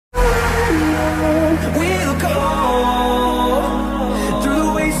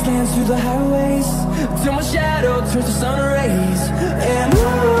the highways, till my shadow turns to sun rays. And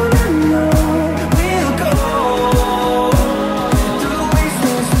on we'll go, through the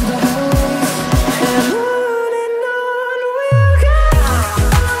wastelands, through the highways. And on we'll go.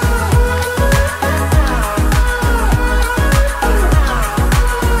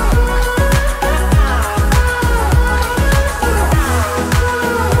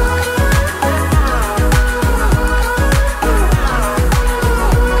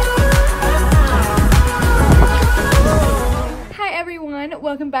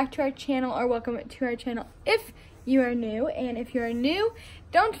 Welcome back to our channel, or welcome to our channel if you are new. And if you are new,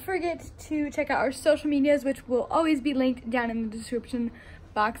 don't forget to check out our social medias, which will always be linked down in the description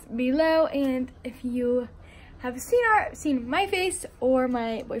box below. And if you have seen my face or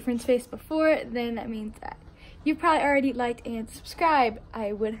my boyfriend's face before, then that means that you've probably already liked and subscribed,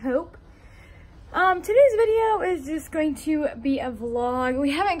 I would hope. Today's video is just going to be a vlog.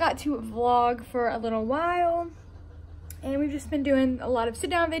 We haven't got to vlog for a little while, and we've just been doing a lot of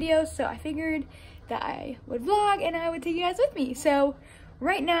sit-down videos, so I figured that I would vlog and I would take you guys with me. So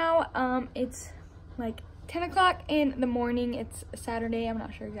right now, it's like 10 o'clock in the morning. It's Saturday. I'm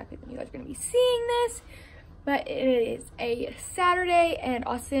not sure exactly when you guys are going to be seeing this, but it is a Saturday, and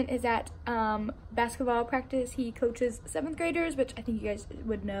Austin is at basketball practice. He coaches 7th graders, which I think you guys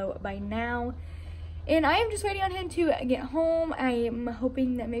would know by now. And I am just waiting on him to get home. I am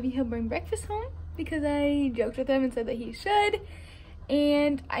hoping that maybe he'll bring breakfast home, because I joked with him and said that he should.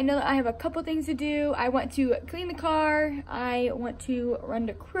 And I know that I have a couple things to do. I want to clean the car. I want to run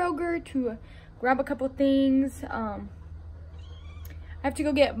to Kroger to grab a couple things. I have to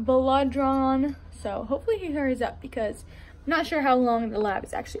go get blood drawn, so hopefully he hurries up, because I'm not sure how long the lab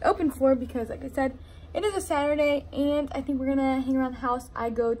is actually open for, because like I said, it is a Saturday, and I think we're gonna hang around the house. I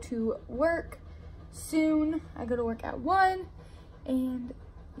go to work soon. I go to work at 1, and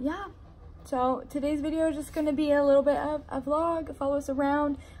yeah. So today's video is just going to be a little bit of a vlog. Follow us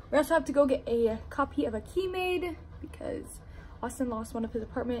around. We also have to go get a copy of a key made, because Austin lost one of his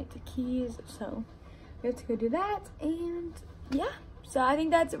apartment keys, so we have to go do that. And yeah, so I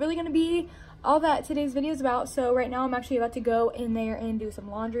think that's really going to be all that today's video is about. So right now I'm actually about to go in there and do some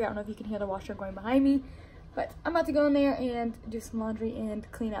laundry. I don't know if you can hear the washer going behind me, but I'm about to go in there and do some laundry and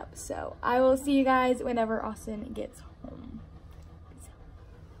clean up. So I will see you guys whenever Austin gets home.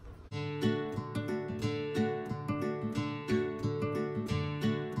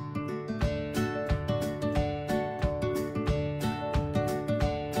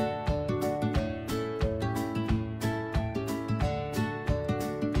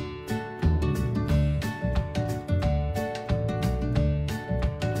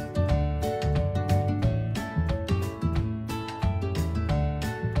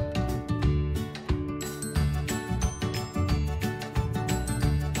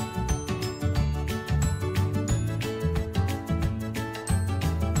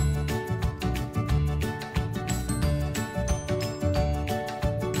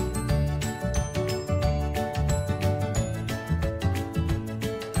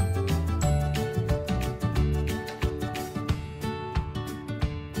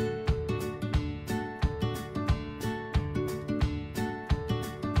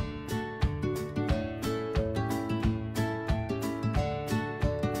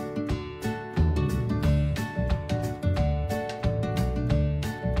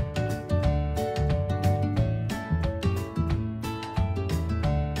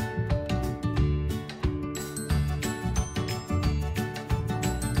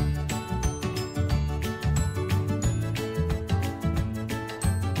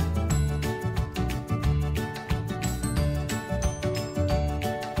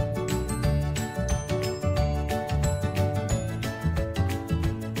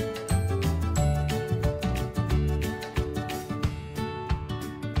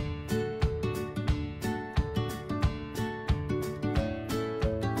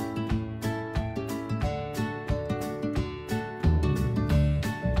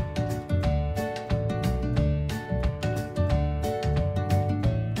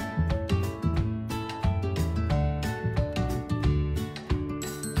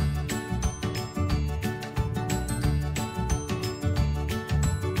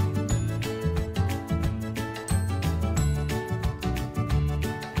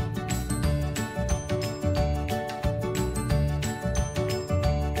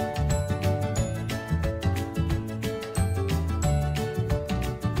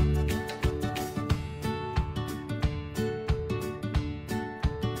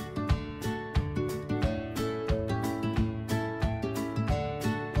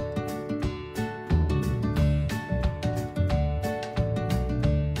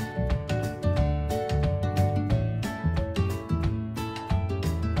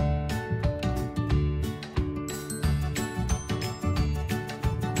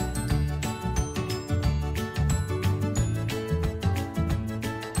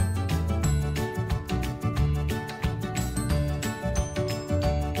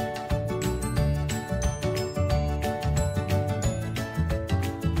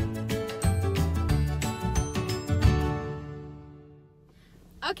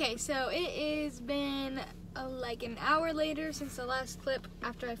 Okay, so it has been like an hour later since the last clip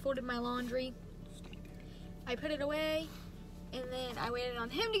after I folded my laundry. I put it away, and then I waited on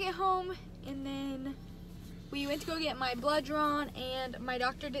him to get home, and then we went to go get my blood drawn, and my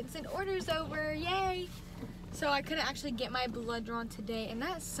doctor didn't send orders over, yay! So I couldn't actually get my blood drawn today, and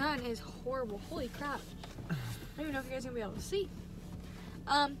that sun is horrible, holy crap. I don't even know if you guys are gonna be able to see.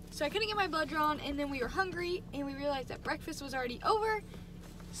 So I couldn't get my blood drawn, and then we were hungry, and we realized that breakfast was already over,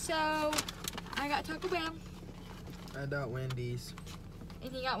 so I got Taco Bell. I got Wendy's.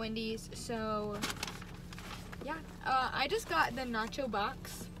 And he got Wendy's, so yeah. I just got the nacho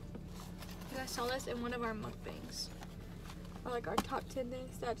box. I saw this in one of our mukbangs. Or like our top 10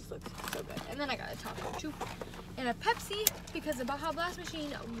 things. That just looks so good. And then I got a taco too. And a Pepsi because the Baja Blast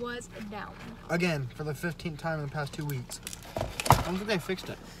machine was down. Again, for the 15th time in the past 2 weeks. I don't think they fixed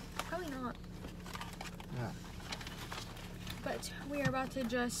it. Probably not. Yeah. But we are about to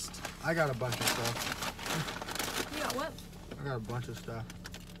just... I got a bunch of stuff. You got what? I got a bunch of stuff.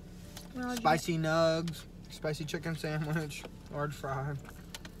 Well, Spicy nugs, spicy chicken sandwich, large fry.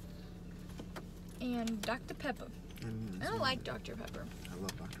 And Dr. Pepper. And I don't like Dr. Pepper. I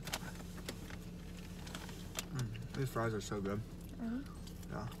love Dr. Pepper. These fries are so good.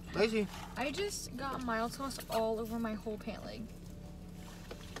 Yeah. Lazy. I just got mild sauce all over my whole pant leg.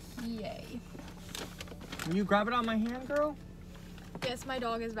 Yay. Will you grab it on my hand, girl? Yes, my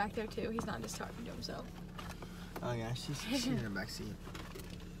dog is back there too. He's not just talking to himself. Oh yeah, she's in the back seat.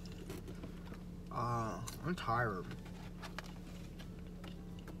 I'm tired.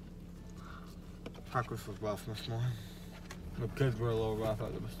 Breakfast was rough this morning. The kids were a little rough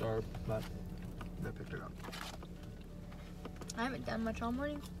at the start, but They picked it up. I haven't done much all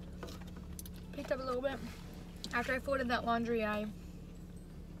morning. Picked up a little bit. After I folded that laundry, I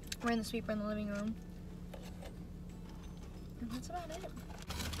ran the sweeper in the living room. And that's about it.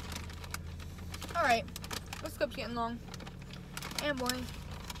 Alright, this clip's getting long and boring.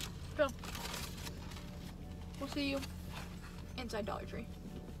 So, we'll see you inside Dollar Tree.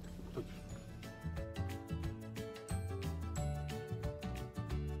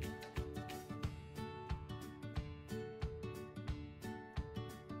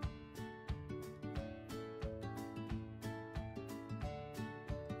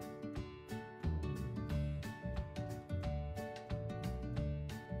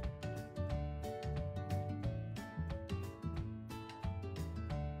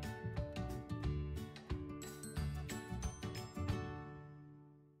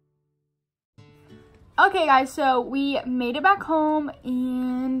 Okay guys, so we made it back home,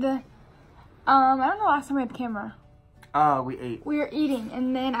 and I don't know last time we had the camera. we ate. We were eating,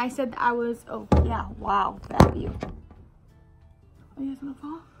 and then I said I was, oh yeah, wow, that view. Are you guys gonna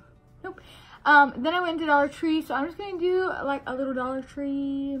fall? Nope. Then I went to Dollar Tree, so I'm just gonna do like a little Dollar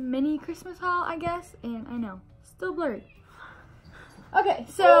Tree mini Christmas haul, I guess. And I know, still blurry. Okay,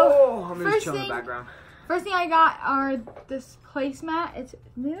 so I'm gonna chill in the background. First thing I got are this placemat. It's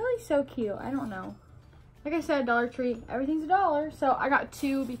literally so cute. I don't know. Like I said, Dollar Tree, everything's $1. So I got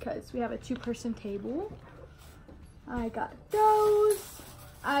 2 because we have a 2-person table. I got those.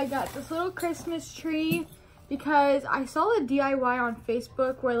 I got this little Christmas tree because I saw the DIY on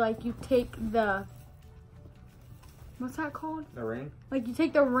Facebook where like you take the, what's that called? The ring? Like you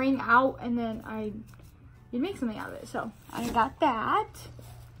take the ring out and then you'd make something out of it. So I got that.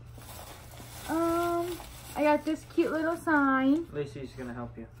 I got this cute little sign. Lacey's gonna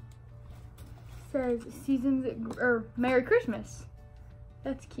help you. Says seasons or Merry Christmas.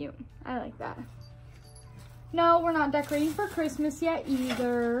 That's cute. I like that. No, we're not decorating for Christmas yet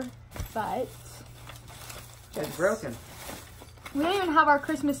either, but It's broken. we don't even have our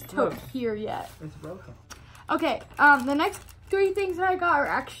Christmas tote Look. here yet. It's broken. Okay, the next 3 things that I got are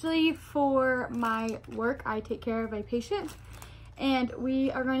actually for my work. I take care of a patient, and we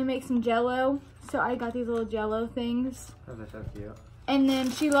are going to make some Jell-O. So I got these little Jell-O things. Those are so cute. And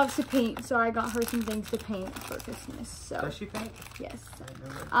then she loves to paint, so I got her some things to paint for Christmas. So Does she paint? yes, I didn't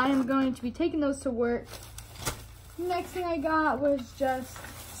know that. I am going to be taking those to work. Next thing I got was just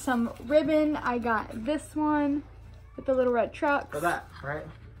some ribbon. I got this one with the little red trucks. For that, right?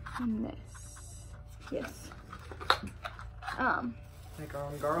 And this. Yes. Make our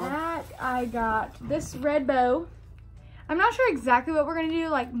own garland. That I got this red bow. I'm not sure exactly what we're gonna do,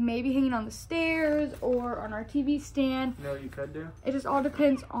 like maybe hanging on the stairs or on our TV stand. You know what you could do? It just all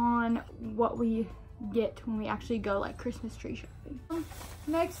depends on what we get when we actually go like Christmas tree shopping.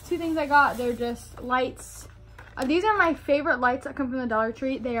 Next 2 things I got, they're just lights. These are my favorite lights that come from the Dollar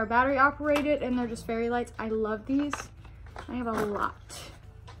Tree. They are battery operated and they're just fairy lights. I love these. I have a lot.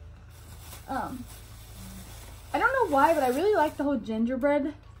 I don't know why, but I really like the whole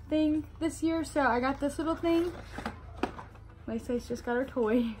gingerbread thing this year. So I got this little thing. Lacey's just got her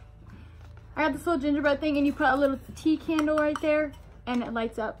toy. I got this little gingerbread thing, and you put a little tea candle right there, and it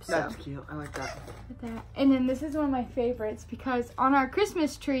lights up. So. That's cute. I like that. And then this is one of my favorites because on our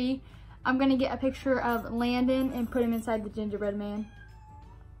Christmas tree, I'm gonna get a picture of Landon and put him inside the gingerbread man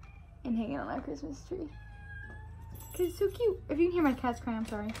and hang it on our Christmas tree. Cause it's so cute. If you can hear my cats crying, I'm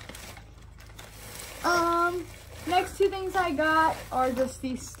sorry. Next two things I got are just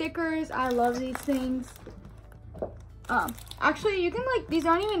these stickers. I love these things. Actually, you can like, these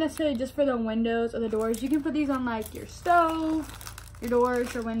aren't even necessarily just for the windows or the doors. You can put these on like your stove, your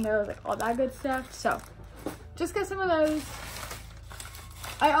doors, your windows, like all that good stuff. So just got some of those.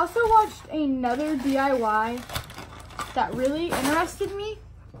 I also watched another DIY that really interested me.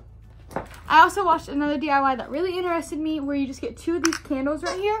 Where you just get two of these candles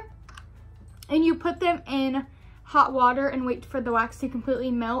right here and you put them in hot water and wait for the wax to completely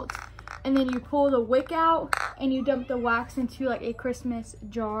melt. And then you pull the wick out and you dump the wax into like a Christmas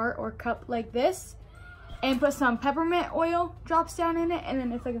jar or cup like this and put some peppermint oil drops down in it, and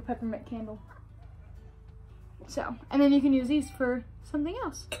then it's like a peppermint candle. So, and then you can use these for something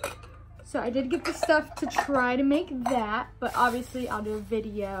else. So I did get the stuff to try to make that, but obviously I'll do a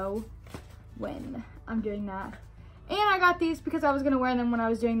video when I'm doing that. And I got these because I was gonna wear them when I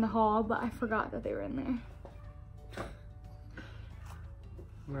was doing the haul, but I forgot that they were in there.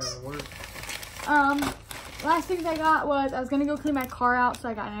 Last things I got was I was gonna go clean my car out, so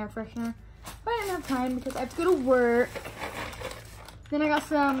I got an air freshener, but I didn't have time because I have to go to work. Then I got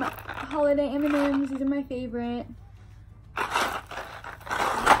some holiday M&Ms. These are my favorite.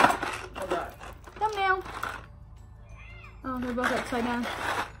 Thumbnail. Oh, they're both upside down.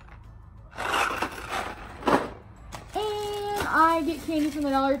 And I get candy from the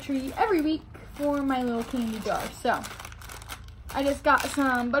Dollar Tree every week for my little candy jar. So I just got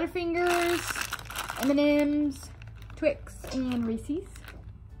some Butterfingers, M&Ms, Twix, and Reese's.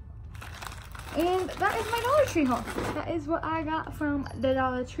 And that is my Dollar Tree haul. That is what I got from the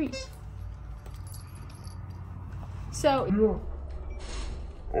Dollar Tree. So,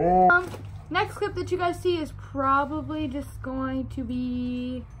 next clip that you guys see is probably just going to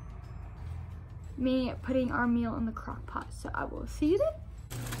be me putting our meal in the crock pot. So I will see you then.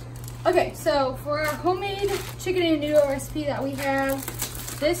 Okay, so for our homemade chicken and noodle recipe that we have,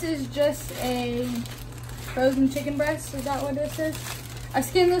 this is just a frozen chicken breast. Is that what this is? I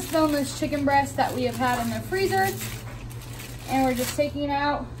skinless, boneless chicken breast that we have had in the freezer, and we're just taking it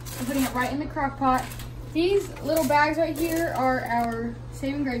out and putting it right in the crock pot. These little bags right here are our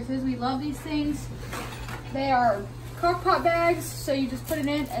saving graces. We love these things. They are crock pot bags, so you just put it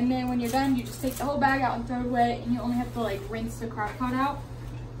in, and then when you're done, you just take the whole bag out and throw it away, and you only have to like rinse the crock pot out.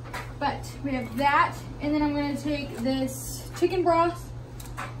 But we have that, and then I'm gonna take this chicken broth,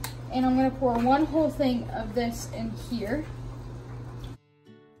 and I'm gonna pour one whole thing of this in here.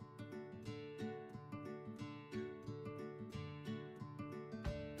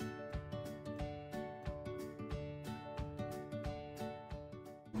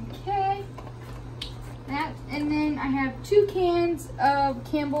 Okay, that, and then I have 2 cans of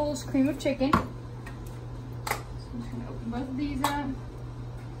Campbell's cream of chicken. So I'm just gonna open both of these up.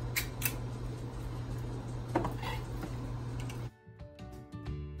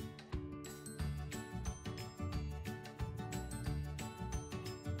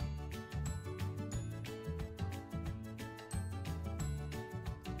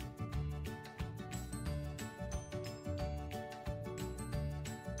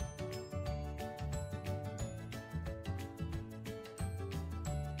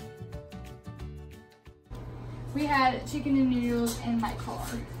 We had chicken and noodles in my car.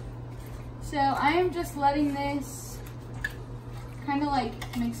 So I am just letting this, kind of like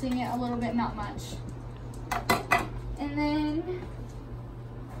mixing it a little bit, not much. And then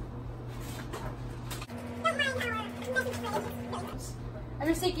I'm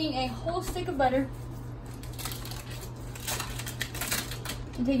just taking a whole stick of butter.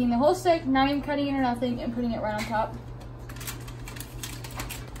 I'm taking the whole stick, not even cutting it or nothing, and putting it right on top.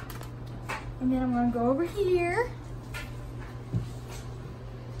 And then I'm gonna go over here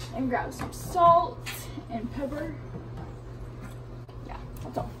and grab some salt and pepper. Yeah,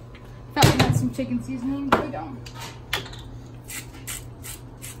 that's all. Thought we had some chicken seasoning, but we don't.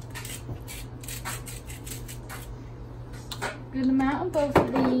 Good amount of both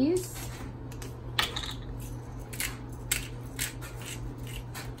of these.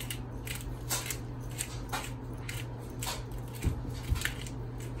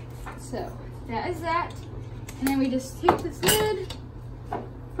 So that is that. And then we just take this lid,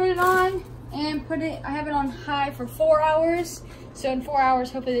 put it on, and I have it on high for 4 hours. So in 4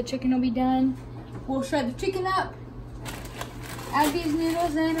 hours, hopefully the chicken will be done. We'll shred the chicken up, add these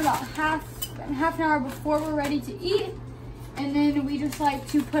noodles in about half an hour before we're ready to eat. And then we just like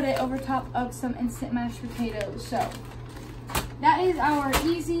to put it over top of some instant mashed potatoes. So that is our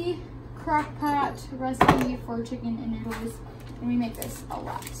easy crock pot recipe for chicken and noodles. And we make this a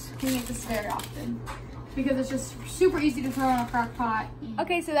lot. We make this very often because it's just super easy to throw in a crock pot.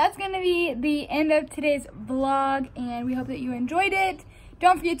 Okay, so that's gonna be the end of today's vlog, and we hope that you enjoyed it.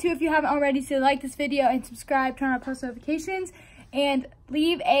 Don't forget to, if you haven't already, to like this video and subscribe, turn on post notifications, and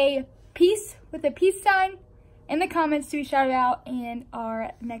leave a peace with a peace sign in the comments to be shouted out in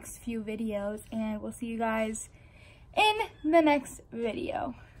our next few videos. And we'll see you guys in the next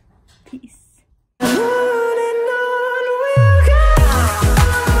video. Peace.